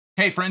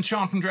Hey friends,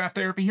 Sean from Draft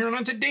Therapy here, and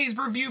on today's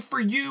review for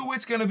you,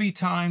 it's going to be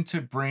time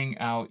to bring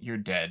out your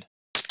dead.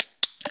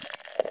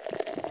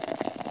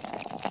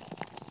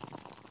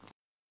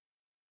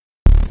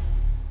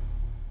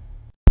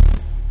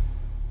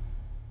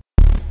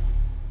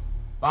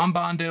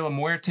 Bombon De La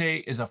Muerte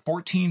is a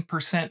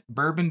 14%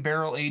 bourbon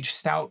barrel-aged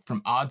stout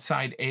from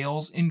Oddside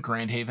Ales in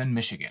Grand Haven,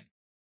 Michigan.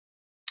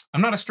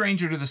 I'm not a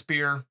stranger to this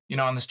beer. You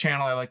know, on this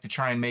channel, I like to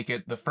try and make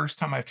it the first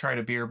time I've tried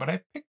a beer, but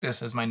I picked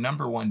this as my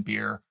 #1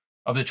 beer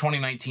of the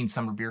 2019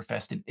 Summer Beer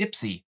Fest in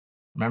Ypsi.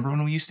 Remember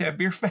when we used to have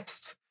beer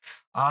fests?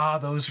 Ah,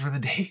 those were the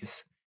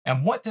days.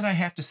 And what did I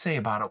have to say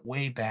about it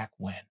way back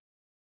when?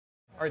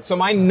 All right, so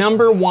my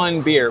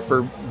 #1 beer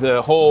for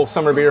the whole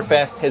Summer Beer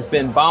Fest has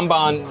been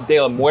Bombon De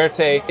La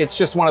Muerte. It's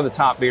just one of the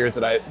top beers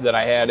that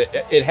I had.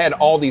 It had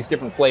all these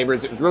different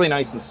flavors. It was really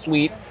nice and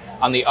sweet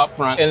on the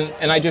upfront,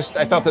 and I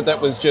thought that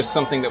was just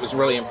something that was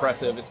really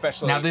impressive,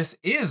 especially. Now, this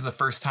is the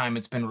first time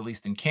it's been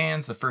released in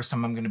cans, the first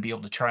time I'm going to be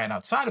able to try it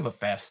outside of a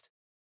fest,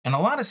 and a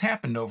lot has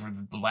happened over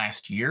the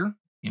last year.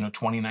 You know,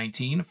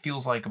 2019, it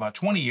feels like about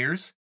 20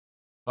 years.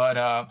 But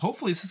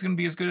hopefully this is going to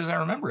be as good as I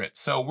remember it.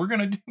 So what we're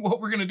going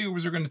to do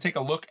is we're going to take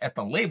a look at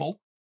the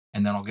label,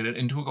 and then I'll get it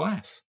into a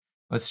glass.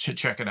 Let's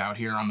check it out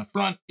here. On the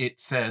front,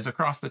 it says,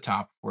 across the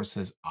top, of course,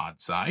 it says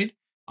Oddside.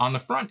 On the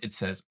front, it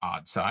says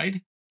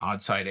Oddside.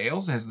 Oddside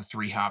Ales has the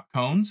 3 hop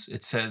cones.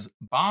 It says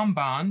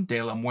Bombon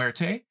De La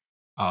Muerte,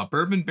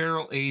 bourbon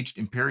barrel-aged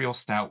Imperial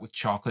Stout with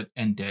chocolate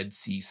and dead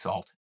sea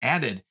salt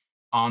added.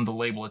 On the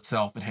label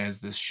itself, it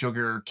has this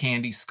sugar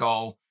candy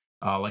skull,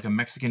 like a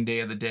Mexican Day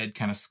of the Dead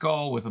kind of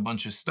skull with a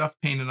bunch of stuff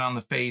painted on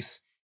the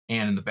face,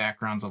 and in the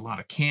background's a lot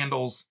of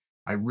candles.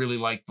 I really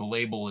like the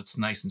label. It's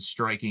nice and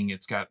striking.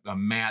 It's got a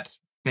matte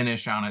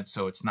finish on it,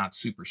 so it's not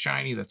super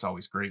shiny. That's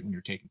always great when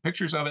you're taking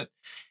pictures of it.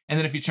 And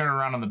then if you turn it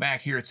around on the back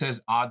here, it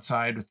says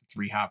Oddside with the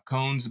 3 hop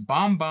cones,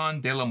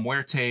 Bombon De La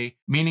Muerte,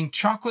 meaning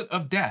chocolate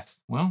of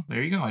death. Well,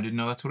 there you go. I didn't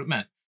know that's what it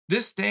meant.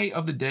 This Day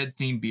of the Dead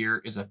themed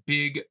beer is a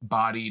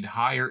big-bodied,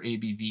 higher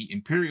ABV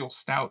Imperial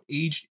Stout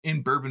aged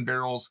in bourbon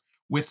barrels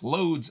with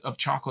loads of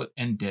chocolate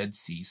and dead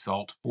sea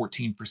salt,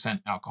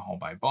 14% alcohol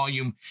by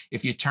volume.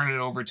 If you turn it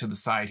over to the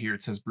side here,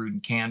 it says brewed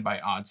and canned by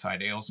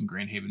Oddside Ales in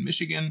Grand Haven,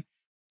 Michigan.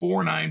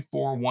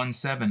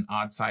 49417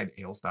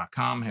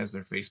 oddsideales.com has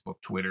their Facebook,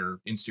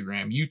 Twitter,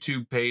 Instagram,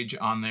 YouTube page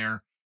on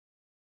there.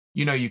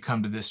 You know you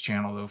come to this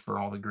channel, though, for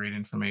all the great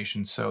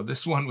information. So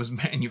this one was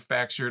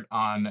manufactured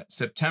on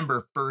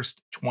September 1st,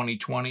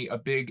 2020. A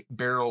big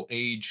barrel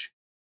age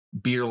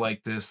beer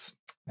like this,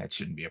 that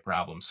shouldn't be a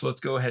problem. So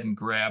let's go ahead and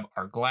grab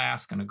our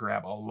glass. Going to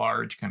grab a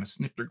large kind of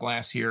snifter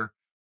glass here.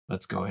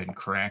 Let's go ahead and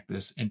crack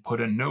this and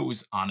put a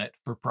nose on it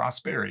for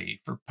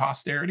prosperity. For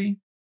posterity?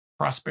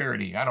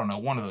 Prosperity. I don't know.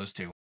 One of those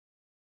two.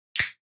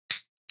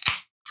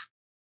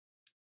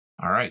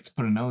 All right. Let's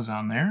put a nose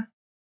on there.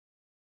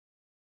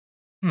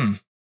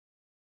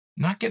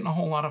 Not getting a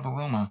whole lot of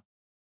aroma.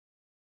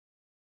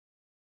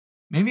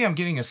 Maybe I'm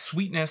getting a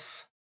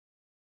sweetness.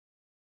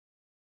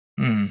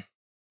 I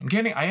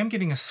am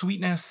getting a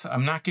sweetness.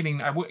 I'm not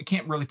getting, I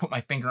can't really put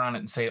my finger on it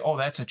and say, oh,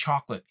 that's a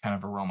chocolate kind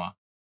of aroma.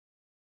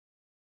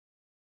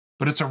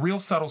 But it's a real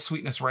subtle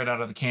sweetness right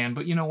out of the can.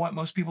 But you know what?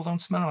 Most people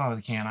don't smell it out of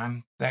the can.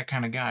 I'm that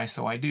kind of guy,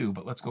 so I do.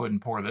 But let's go ahead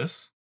and pour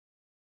this.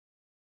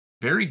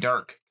 Very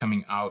dark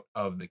coming out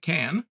of the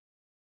can.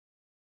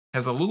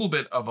 Has a little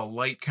bit of a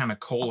light kind of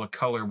cola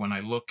color when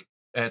I look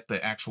at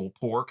the actual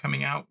pour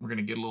coming out. We're going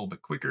to get a little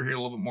bit quicker here,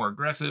 a little bit more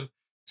aggressive.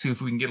 See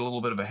if we can get a little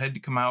bit of a head to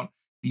come out.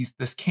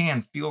 This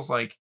can feels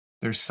like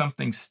there's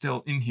something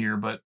still in here,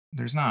 but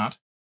there's not.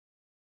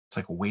 It's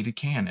like a weighted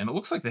can. And it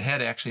looks like the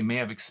head actually may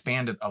have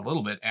expanded a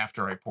little bit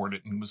after I poured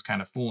it and was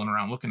kind of fooling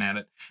around looking at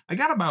it. I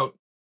got about,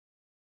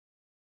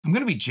 I'm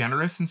going to be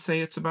generous and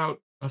say it's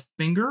about a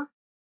finger.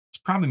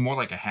 It's probably more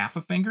like a half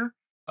a finger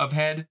of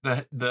head.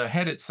 The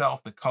head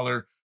itself, the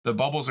color, the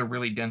bubbles are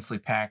really densely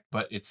packed,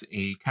 but it's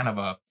a kind of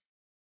a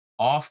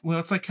well,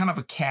 it's like kind of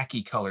a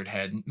khaki colored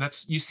head.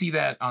 You see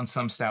that on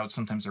some stouts.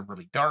 Sometimes they're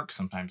really dark,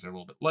 sometimes they're a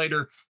little bit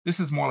lighter. This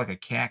is more like a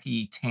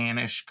khaki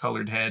tannish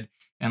colored head.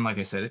 And like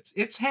I said,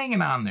 it's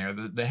hanging on there.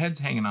 The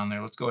head's hanging on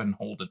there. Let's go ahead and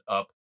hold it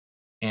up.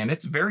 And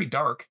it's very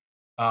dark.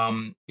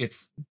 I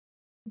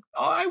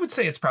would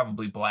say it's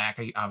probably black.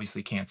 I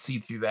obviously can't see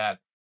through that.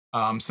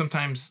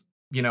 Sometimes,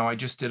 you know, I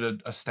just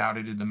did a stout.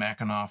 I did the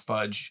Mackinac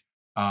Fudge.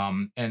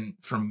 And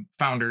from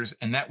Founders,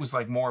 and that was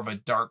like more of a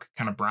dark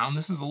kind of brown.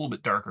 This is a little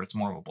bit darker. It's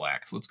more of a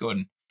black. So let's go ahead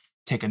and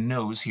take a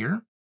nose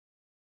here.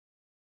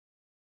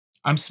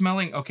 I'm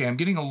smelling, okay, I'm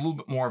getting a little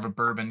bit more of a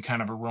bourbon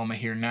kind of aroma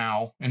here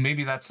now, and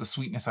maybe that's the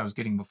sweetness I was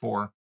getting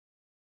before.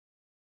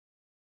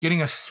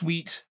 Getting a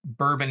sweet,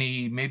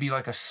 bourbony, maybe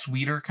like a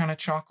sweeter kind of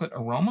chocolate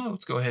aroma.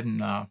 Let's go ahead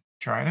and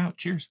try it out.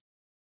 Cheers.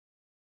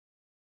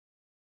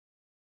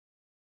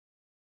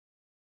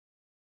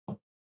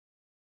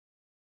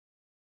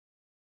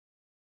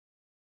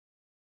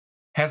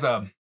 Has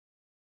a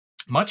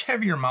much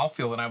heavier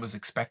mouthfeel than I was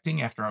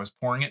expecting after I was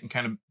pouring it and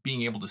kind of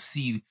being able to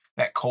see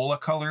that cola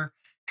color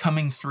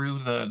coming through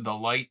the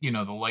light, you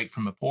know, the light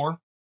from the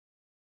pour.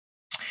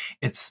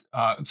 It's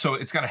so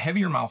it's got a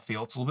heavier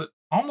mouthfeel. It's a little bit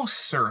almost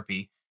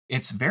syrupy.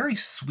 It's very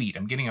sweet.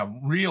 I'm getting a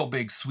real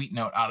big sweet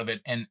note out of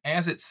it. And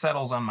as it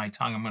settles on my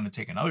tongue, I'm going to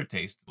take another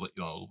taste to let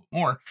you know a little bit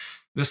more.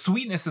 The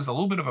sweetness is a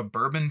little bit of a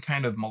bourbon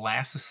kind of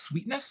molasses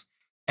sweetness.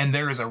 And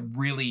there is a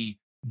really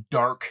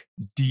dark,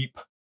 deep,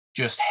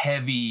 just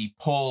heavy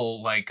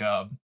pull, like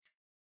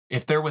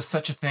if there was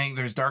such a thing,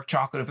 there's dark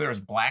chocolate. If there was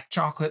black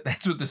chocolate,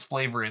 that's what this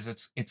flavor is.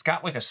 It's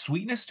got like a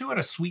sweetness to it,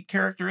 a sweet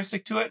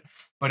characteristic to it,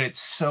 but it's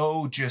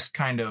so just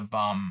kind of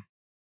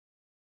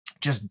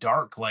just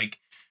dark, like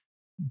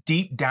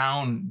deep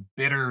down,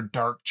 bitter,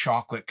 dark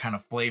chocolate kind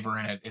of flavor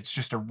in it. It's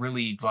just a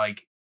really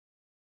like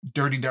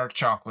dirty dark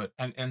chocolate.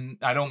 And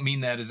I don't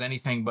mean that as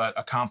anything but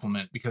a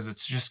compliment, because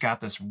it's just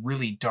got this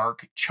really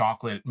dark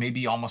chocolate,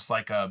 maybe almost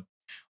like a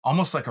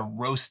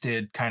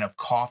roasted kind of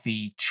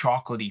coffee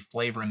chocolatey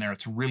flavor in there.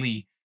 It's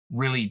really,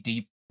 really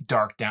deep,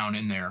 dark down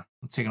in there.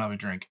 Let's take another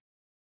drink.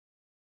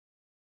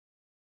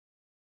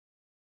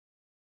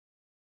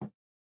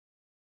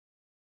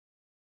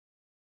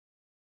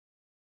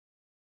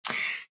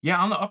 Yeah,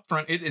 on the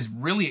upfront, it is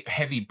really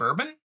heavy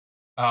bourbon.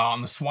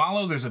 On the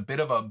swallow, there's a bit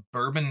of a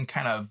bourbon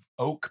kind of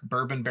oak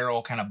bourbon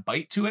barrel kind of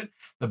bite to it.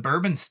 The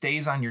bourbon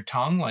stays on your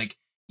tongue. Like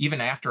even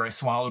after I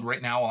swallowed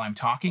right now while I'm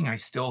talking, I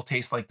still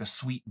taste like the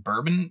sweet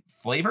bourbon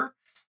flavor.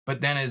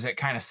 But then as it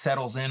kind of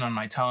settles in on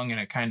my tongue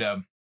and it kind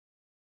of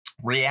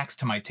reacts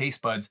to my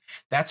taste buds,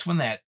 that's when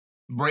that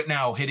right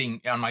now hitting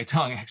on my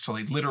tongue,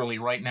 actually literally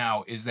right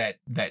now, is that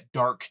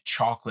dark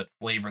chocolate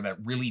flavor, that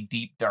really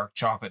deep dark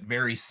chocolate,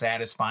 very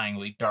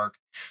satisfyingly dark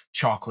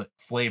chocolate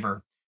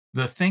flavor.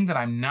 The thing that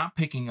I'm not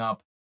picking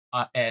up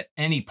at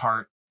any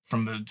part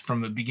from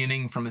the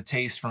beginning, from the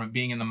taste, from it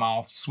being in the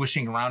mouth,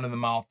 swishing around in the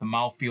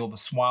mouthfeel, the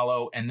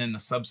swallow, and then the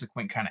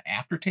subsequent kind of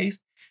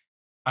aftertaste,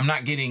 I'm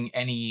not getting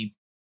any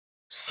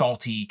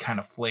salty kind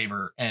of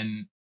flavor.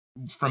 And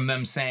from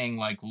them saying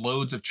like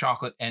loads of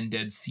chocolate and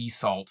dead sea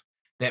salt,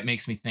 that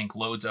makes me think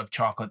loads of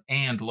chocolate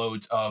and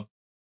loads of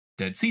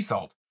dead sea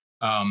salt.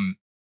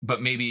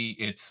 But maybe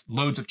it's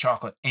loads of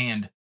chocolate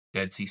and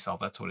dead sea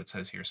salt. That's what it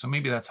says here. So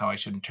maybe that's how I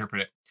should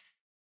interpret it.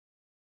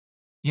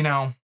 You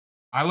know,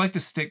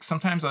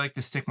 sometimes I like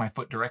to stick my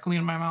foot directly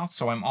in my mouth.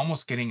 So I'm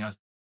almost getting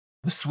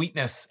the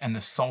sweetness and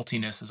the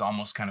saltiness is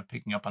almost kind of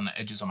picking up on the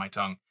edges of my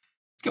tongue.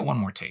 Let's get one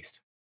more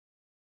taste.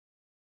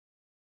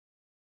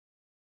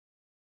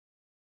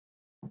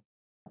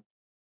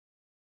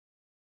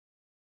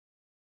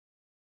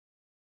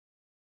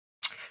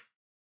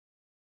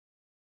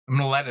 I'm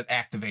going to let it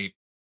activate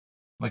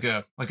like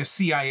a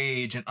CIA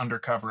agent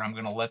undercover. I'm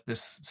going to let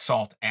this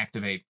salt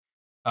activate.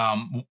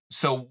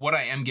 So what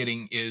I am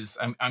getting is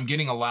I'm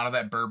getting a lot of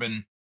that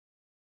bourbon.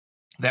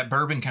 That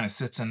bourbon kind of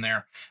sits in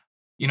there.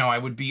 You know, I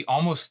would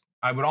almost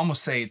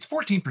say it's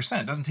 14%.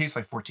 It doesn't taste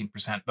like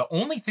 14%. The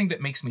only thing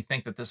that makes me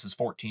think that this is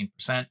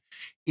 14%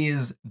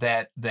 is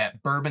that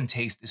bourbon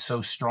taste is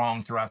so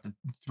strong throughout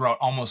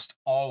almost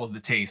all of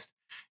the taste.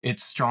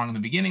 It's strong in the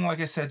beginning,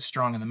 like I said,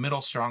 strong in the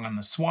middle, strong on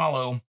the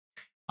swallow,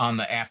 on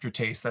the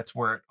aftertaste. That's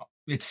where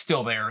it's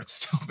still there. It's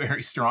still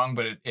very strong,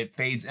 but it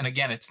fades. And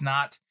again, it's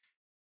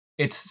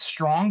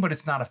strong, but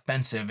it's not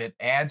offensive. It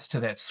adds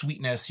to that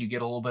sweetness. You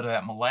get a little bit of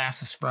that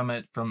molasses from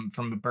it, from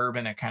the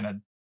bourbon. It kind of,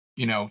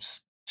 you know,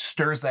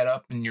 stirs that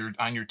up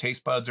on your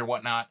taste buds or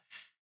whatnot.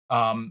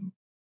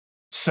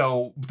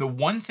 So the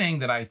one thing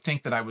that I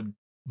think that I would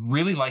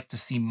really like to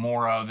see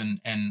more of,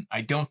 and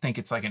I don't think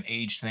it's like an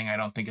age thing. I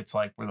don't think it's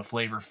like where the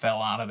flavor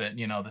fell out of it.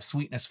 You know, the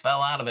sweetness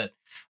fell out of it.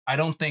 I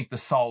don't think the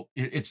salt.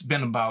 It's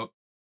been about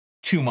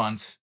 2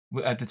 months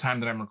at the time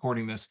that I'm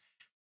recording this.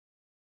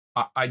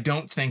 I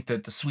don't think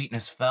that the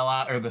sweetness fell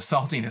out, or the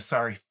saltiness,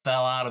 sorry,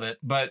 fell out of it,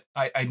 but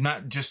I'm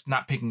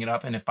not picking it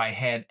up. And if I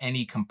had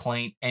any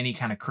complaint, any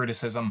kind of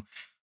criticism,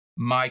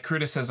 my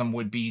criticism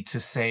would be to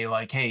say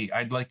like, hey,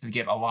 I'd like to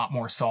get a lot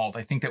more salt.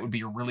 I think that would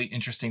be a really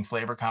interesting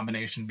flavor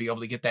combination, be able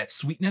to get that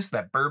sweetness,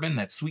 that bourbon,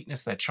 that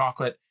sweetness, that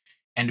chocolate,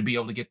 and to be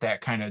able to get that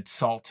kind of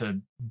salt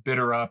to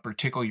bitter up or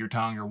tickle your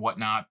tongue or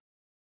whatnot.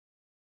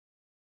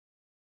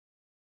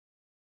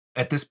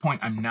 At this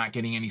point, I'm not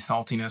getting any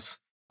saltiness.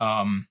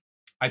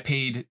 I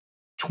paid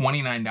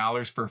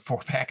 $29 for a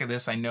 4-pack of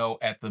this. I know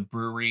at the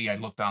brewery, I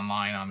looked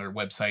online on their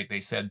website, they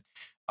said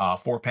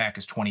 4-pack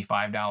is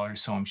 $25.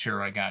 So I'm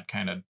sure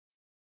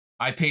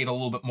I paid a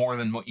little bit more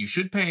than what you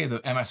should pay. The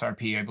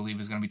MSRP, I believe,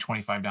 is going to be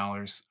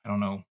 $25. I don't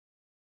know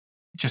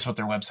just what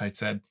their website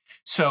said.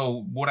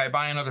 So would I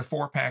buy another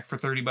 4-pack for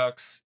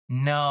 $30?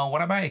 No.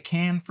 Would I buy a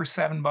can for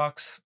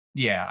 $7?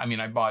 Yeah, I mean,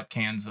 I bought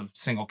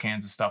single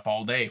cans of stuff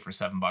all day for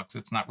 $7.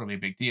 It's not really a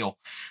big deal.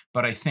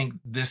 But I think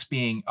this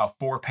being a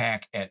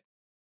 4-pack at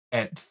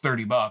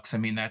 $30, I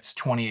mean, that's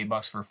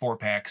 $28 for a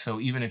 4-pack.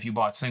 So even if you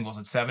bought singles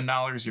at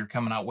 $7, you're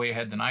coming out way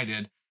ahead than I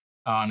did.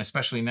 And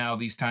especially now,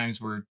 these times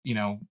where, you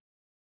know,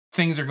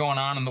 things are going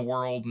on in the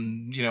world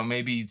and, you know,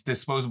 maybe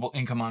disposable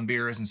income on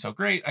beer isn't so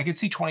great. I could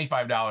see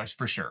 $25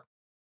 for sure.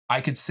 I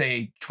could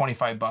say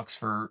 $25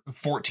 for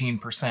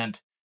 14%.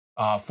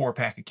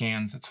 4-pack of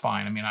cans, it's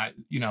fine. I mean,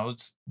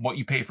 it's what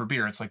you pay for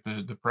beer. It's like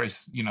the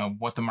price, you know,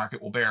 what the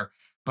market will bear.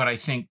 But I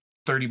think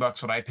 $30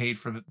 what I paid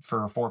for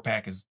a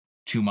 4-pack is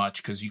too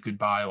much, because you could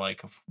buy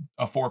like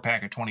a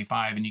 4-pack of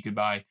 25 and you could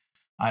buy,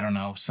 I don't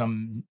know,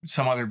 some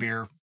other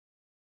beer,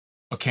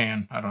 a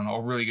can, I don't know,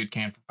 a really good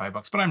can for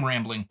 $5, but I'm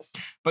rambling.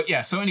 But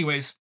yeah, so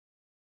anyways,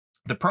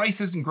 the price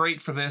isn't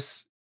great for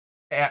this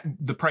at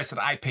the price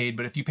that I paid,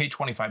 but if you paid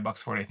 $25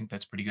 for it, I think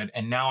that's pretty good.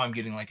 And now I'm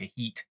getting like a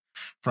heat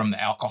from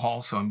the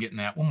alcohol, so I'm getting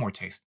that. One more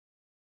taste.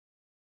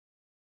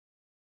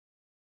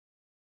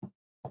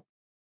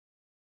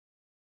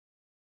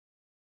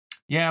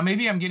 Yeah,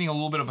 maybe I'm getting a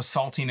little bit of a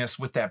saltiness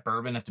with that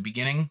bourbon at the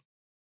beginning,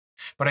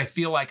 but I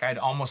feel like I'd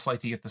almost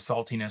like to get the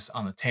saltiness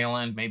on the tail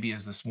end, maybe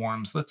as this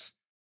warms.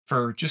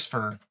 For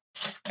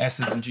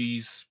S's and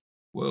G's.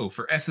 Whoa,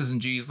 for S's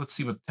and G's, let's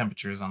see what the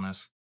temperature is on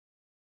this.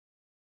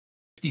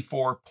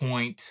 54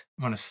 point,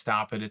 I'm going to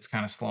stop it. It's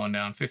kind of slowing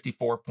down.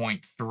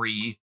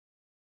 54.3.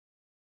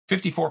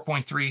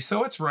 54.3.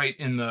 So it's right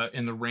in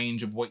the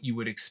range of what you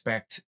would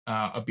expect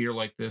a beer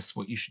like this,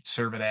 what you should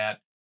serve it at.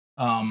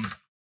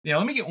 Yeah,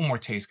 let me get one more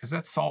taste, because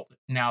that salt,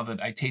 now that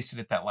I tasted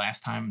it that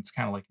last time, it's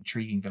kind of like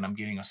intriguing that I'm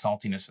getting a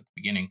saltiness at the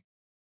beginning.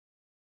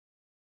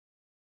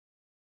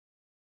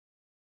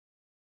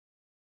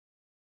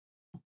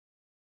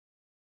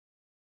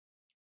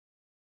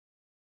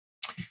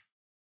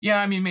 Yeah,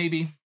 I mean,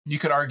 maybe you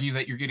could argue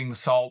that you're getting the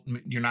salt,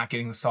 you're not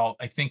getting the salt.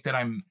 I think that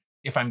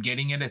if I'm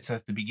getting it, it's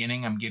at the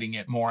beginning. I'm getting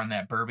it more on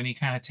that bourbony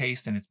kind of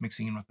taste, and it's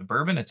mixing in with the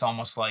bourbon. It's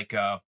almost like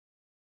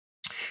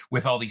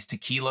with all these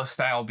tequila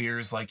style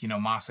beers, like, you know,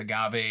 Mas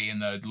Agave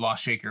and the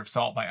Lost Shaker of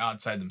Salt by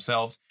Oddside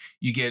themselves,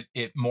 you get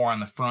it more on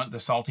the front. The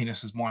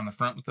saltiness is more on the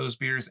front with those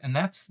beers. And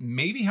that's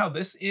maybe how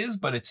this is,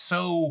 but it's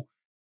so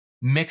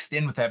mixed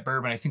in with that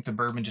bourbon. I think the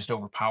bourbon just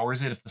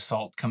overpowers it. If the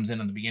salt comes in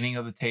the beginning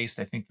of the taste,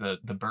 I think the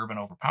bourbon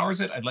overpowers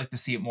it. I'd like to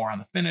see it more on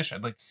the finish.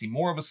 I'd like to see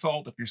more of a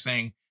salt. If you're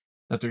saying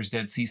that there's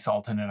Dead Sea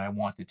salt in it, I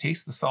want to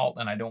taste the salt,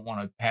 and I don't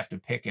want to have to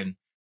pick and,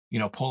 you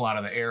know, pull out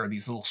of the air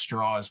these little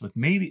straws with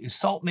maybe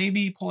salt,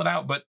 maybe pull it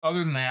out. But other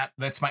than that,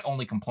 that's my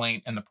only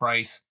complaint. And the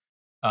price,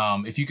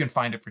 if you can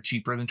find it for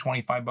cheaper than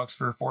 $25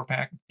 for a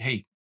 4-pack,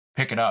 hey,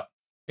 pick it up.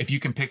 If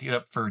you can pick it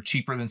up for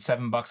cheaper than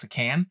 $7 a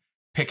can,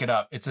 pick it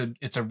up. It's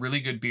a really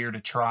good beer to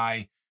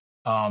try,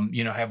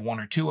 you know, have one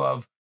or two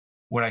of.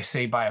 Would I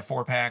say buy a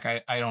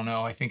 4-pack? I don't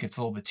know. I think it's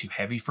a little bit too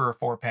heavy for a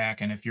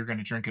 4-pack. And if you're going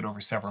to drink it over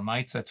several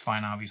nights, that's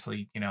fine.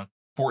 Obviously, you know,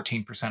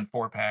 14%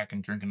 4-pack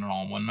and drinking it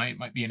all in one night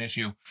might be an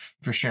issue.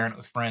 If you're sharing it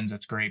with friends,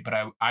 that's great. But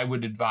I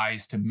would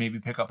advise to maybe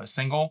pick up a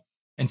single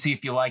and see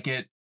if you like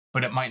it,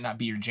 but it might not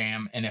be your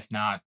jam. And if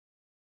not,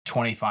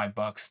 $25,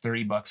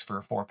 $30 for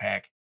a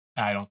 4-pack,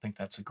 I don't think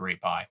that's a great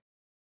buy.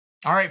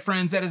 All right,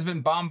 friends, that has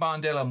been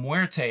Bombon De La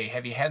Muerte.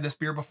 Have you had this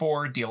beer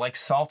before? Do you like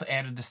salt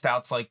added to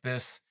stouts like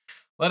this?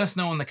 Let us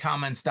know in the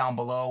comments down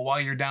below.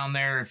 While you're down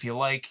there, if you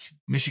like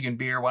Michigan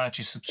beer, why don't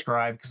you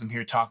subscribe? Because I'm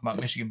here talking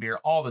about Michigan beer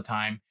all the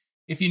time.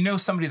 If you know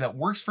somebody that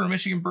works for a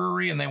Michigan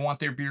brewery and they want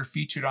their beer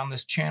featured on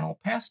this channel,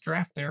 pass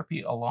Draft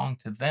Therapy along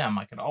to them.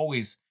 I could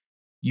always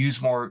use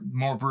more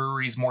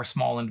breweries, more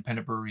small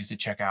independent breweries to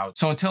check out.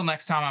 So until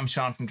next time, I'm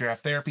Sean from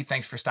Draft Therapy.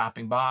 Thanks for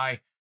stopping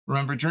by.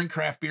 Remember, drink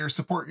craft beer,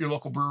 support your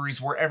local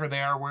breweries wherever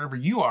they are, wherever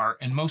you are,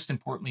 and most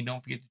importantly,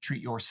 don't forget to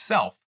treat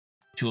yourself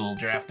to a little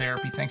draft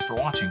therapy. Thanks for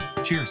watching.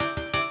 Cheers.